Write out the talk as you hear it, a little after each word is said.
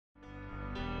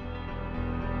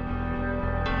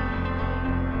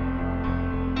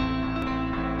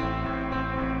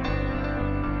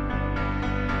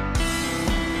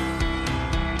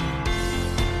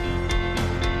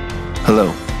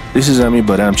This is Ami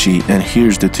Badamchi, and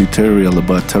here's the tutorial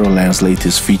about TerraLand's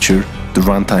latest feature, the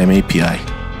Runtime API.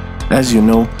 As you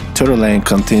know, TerraLand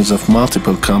contains of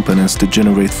multiple components to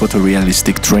generate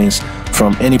photorealistic terrains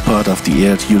from any part of the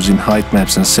Earth using height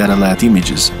maps and satellite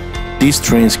images. These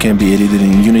terrains can be edited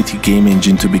in Unity game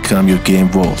engine to become your game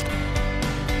world.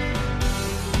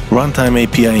 Runtime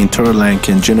API in TerraLand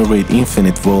can generate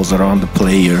infinite worlds around the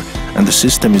player, and the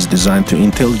system is designed to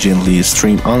intelligently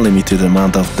stream unlimited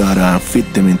amount of data and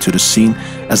fit them into the scene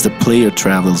as the player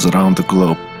travels around the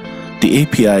globe. The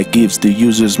API gives the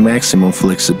users maximum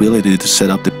flexibility to set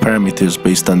up the parameters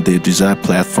based on their desired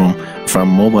platform from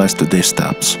mobiles to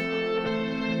desktops.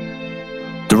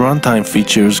 The runtime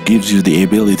features gives you the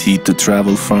ability to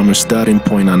travel from a starting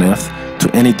point on Earth to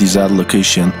any desired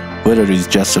location, whether it's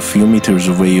just a few meters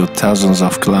away or thousands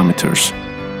of kilometers.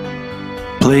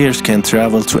 Players can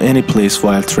travel to any place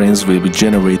while terrains will be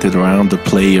generated around the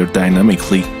player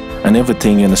dynamically, and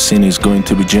everything in the scene is going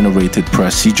to be generated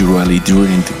procedurally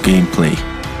during the gameplay.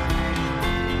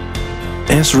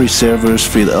 ESRI servers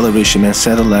feed elevation and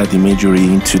satellite imagery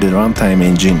into the Run-Time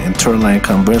Engine, and TerraLand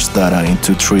converts data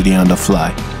into 3D on the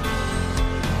fly.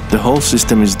 The whole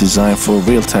system is designed for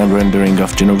real-time rendering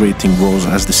of generating worlds,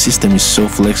 as the system is so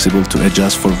flexible to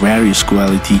adjust for various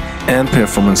quality and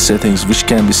performance settings which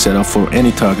can be set up for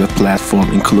any target platform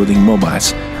including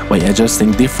mobiles, by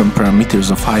adjusting different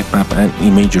parameters of heightmap and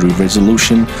imagery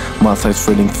resolution,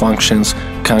 multi-threading functions,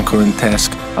 concurrent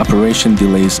tasks, operation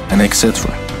delays, and etc.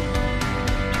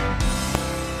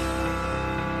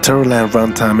 TerraLand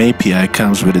Runtime API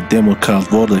comes with a demo called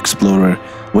WorldExplorer,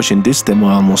 which in this demo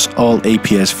almost all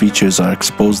API's features are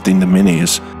exposed in the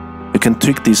menus. You can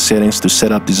tweak these settings to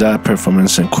set up desired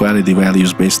performance and quality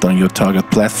values based on your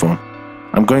target platform.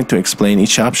 I'm going to explain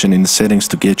each option in the settings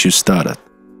to get you started.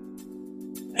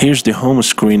 Here's the home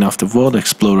screen of the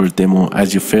WorldExplorer demo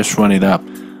as you first run it up.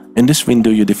 In this window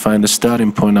you define the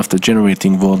starting point of the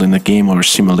generating world in a game or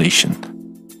simulation.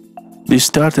 The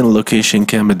starting location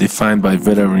can be defined by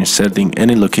whether inserting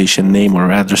any location name or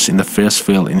address in the first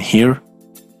field in here,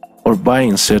 or by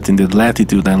inserting the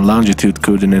latitude and longitude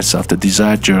coordinates of the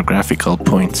desired geographical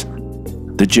point.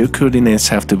 The geocoordinates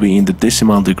have to be in the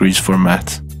decimal degrees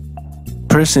format.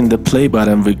 Pressing the play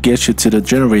button will get you to the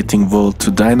generating world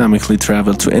to dynamically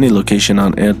travel to any location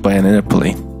on Earth by an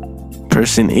airplane.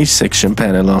 Pressing each section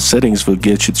panel on settings will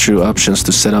get you through options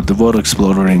to set up the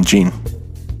WorldExplorer engine.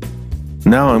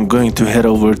 Now I'm going to head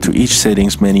over to each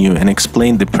settings menu and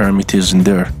explain the parameters in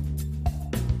there.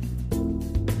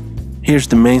 Here's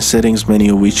the main settings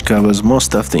menu, which covers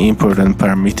most of the important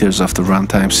parameters of the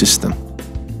runtime system.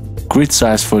 Grid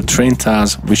size for terrain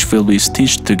tiles, which will be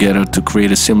stitched together to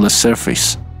create a seamless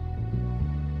surface.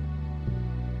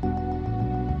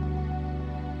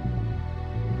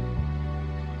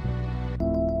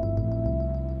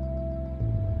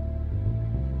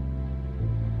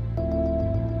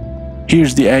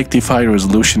 Here's the active high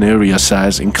resolution area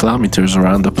size in kilometers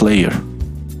around the player.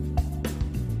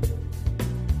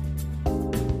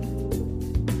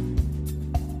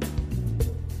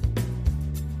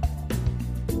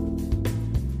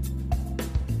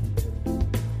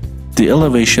 The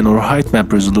elevation or height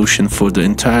map resolution for the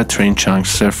entire terrain chunk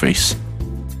surface.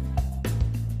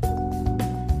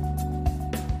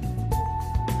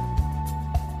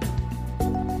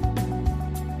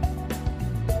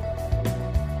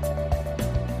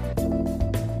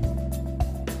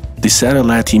 The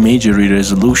satellite imagery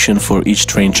resolution for each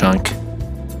terrain chunk.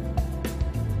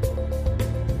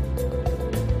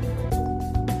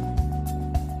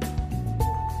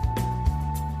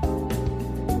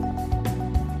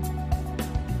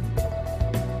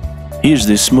 Here's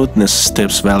the smoothness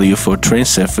steps value for terrain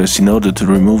surface in order to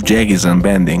remove jaggies and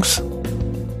bendings.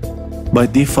 By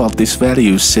default, this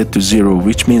value is set to 0,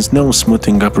 which means no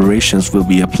smoothing operations will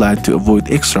be applied to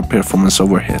avoid extra performance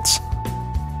overheads.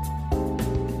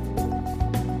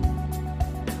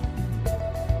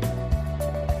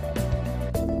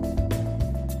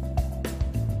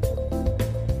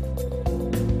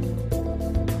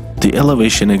 The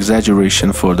elevation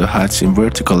exaggeration for the heights in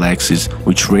vertical axis,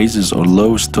 which raises or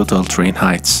lowers total terrain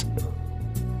heights.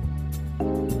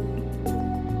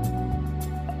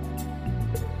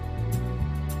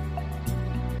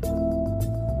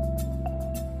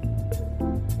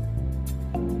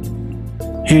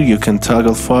 Here you can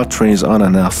toggle far terrains on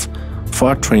and off.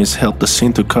 Far terrains help the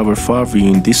scene to cover far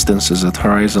viewing distances at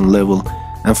horizon level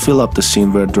and fill up the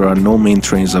scene where there are no main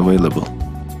terrains available.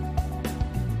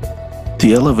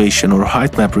 The elevation or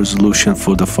height map resolution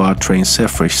for the far terrain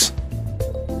surface.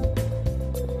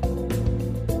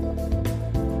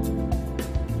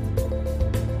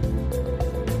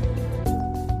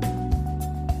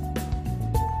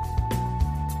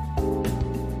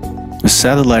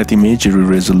 satellite imagery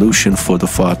resolution for the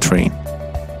FAR train.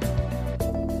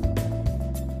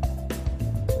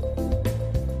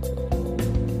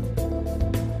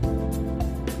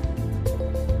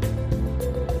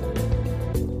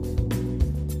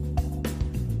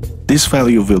 This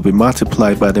value will be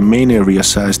multiplied by the main area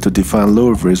size to define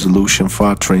lower resolution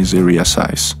FAR train's area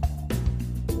size.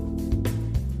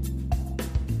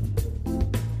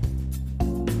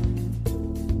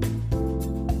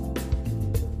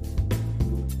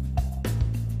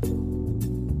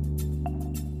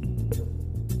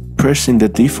 Pressing the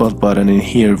default button in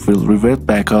here will revert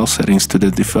back all settings to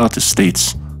the default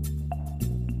states.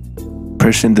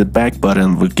 Pressing the back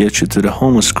button will get you to the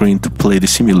home screen to play the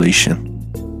simulation.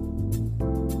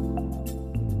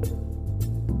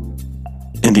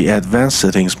 In the Advanced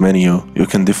Settings menu, you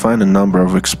can define a number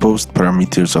of exposed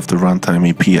parameters of the Runtime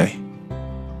API.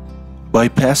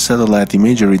 Bypass satellite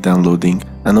imagery downloading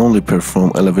and only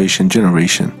perform elevation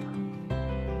generation.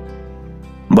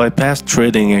 Bypass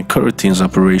threading and coroutines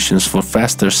operations for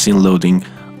faster scene loading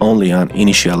only on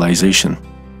initialization.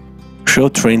 Show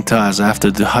train tiles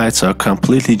after the heights are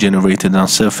completely generated on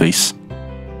surface.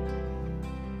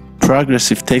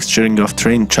 Progressive texturing of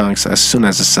train chunks as soon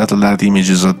as the satellite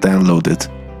images are downloaded.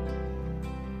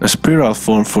 A spiral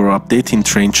form for updating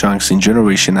train chunks in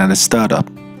generation at a startup.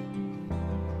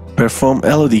 Perform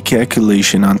LOD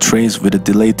calculation on trains with a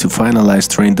delay to finalize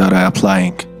train data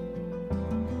applying.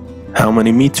 How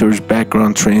many meters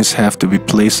background trains have to be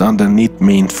placed underneath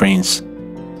main trains.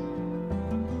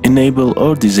 Enable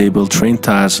or disable train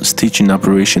tiles stitching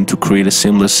operation to create a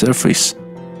seamless surface.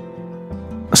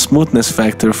 A smoothness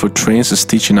factor for trains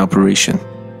stitching operation.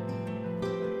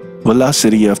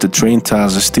 Velocity of the train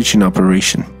tiles stitching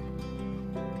operation.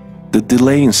 The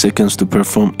delay in seconds to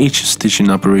perform each stitching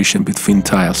operation between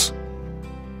tiles.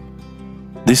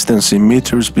 Distance in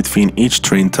meters between each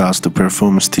train tiles to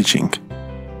perform stitching.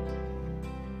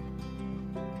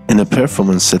 In the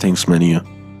Performance Settings menu,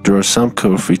 there are some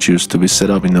core features to be set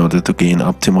up in order to gain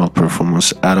optimal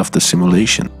performance out of the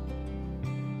simulation.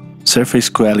 Surface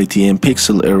quality and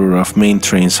pixel error of main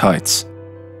train's heights.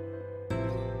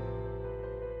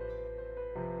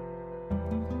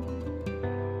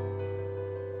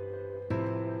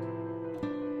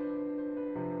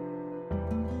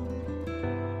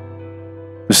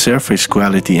 The surface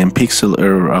quality and pixel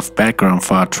error of background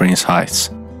FAR train's heights.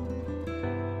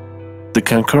 The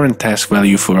concurrent task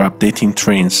value for updating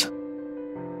trains.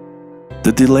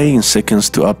 The delay in seconds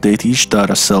to update each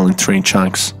data cell in train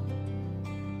chunks.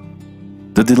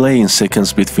 The delay in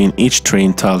seconds between each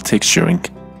train tile texturing.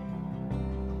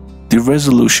 The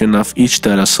resolution of each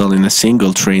data cell in a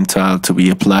single train tile to be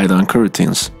applied on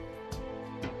coroutines.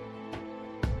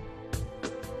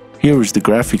 Here is the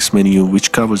Graphics menu,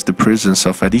 which covers the presence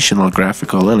of additional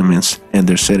graphical elements and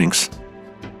their settings.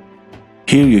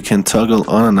 Here you can toggle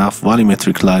on and off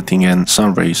volumetric lighting and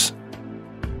sun rays.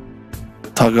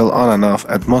 Toggle on and off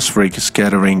atmospheric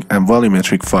scattering and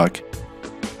volumetric fog.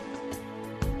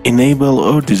 Enable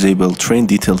or disable train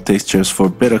detail textures for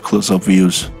better close-up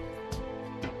views.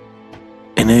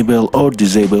 Enable or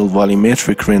disable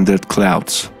volumetric rendered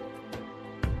clouds.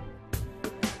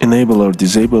 Enable or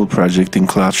disable projecting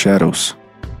cloud shadows.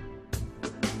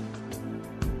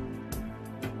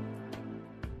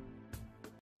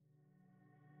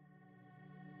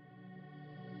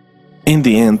 In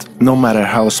the end, no matter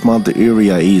how small the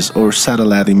area is or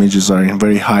satellite images are in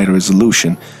very high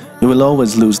resolution, you will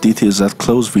always lose details at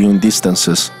close viewing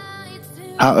distances.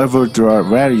 However, there are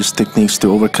various techniques to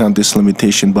overcome this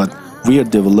limitation, but we are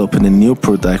developing a new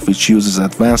product which uses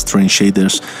advanced train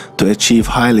shaders to achieve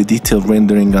highly detailed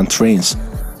rendering on trains.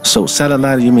 So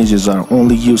satellite images are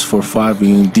only used for far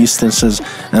viewing distances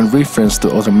and reference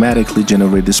to automatically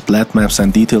generate splat maps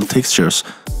and detailed textures.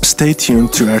 Stay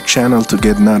tuned to our channel to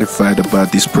get notified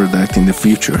about this product in the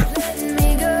future.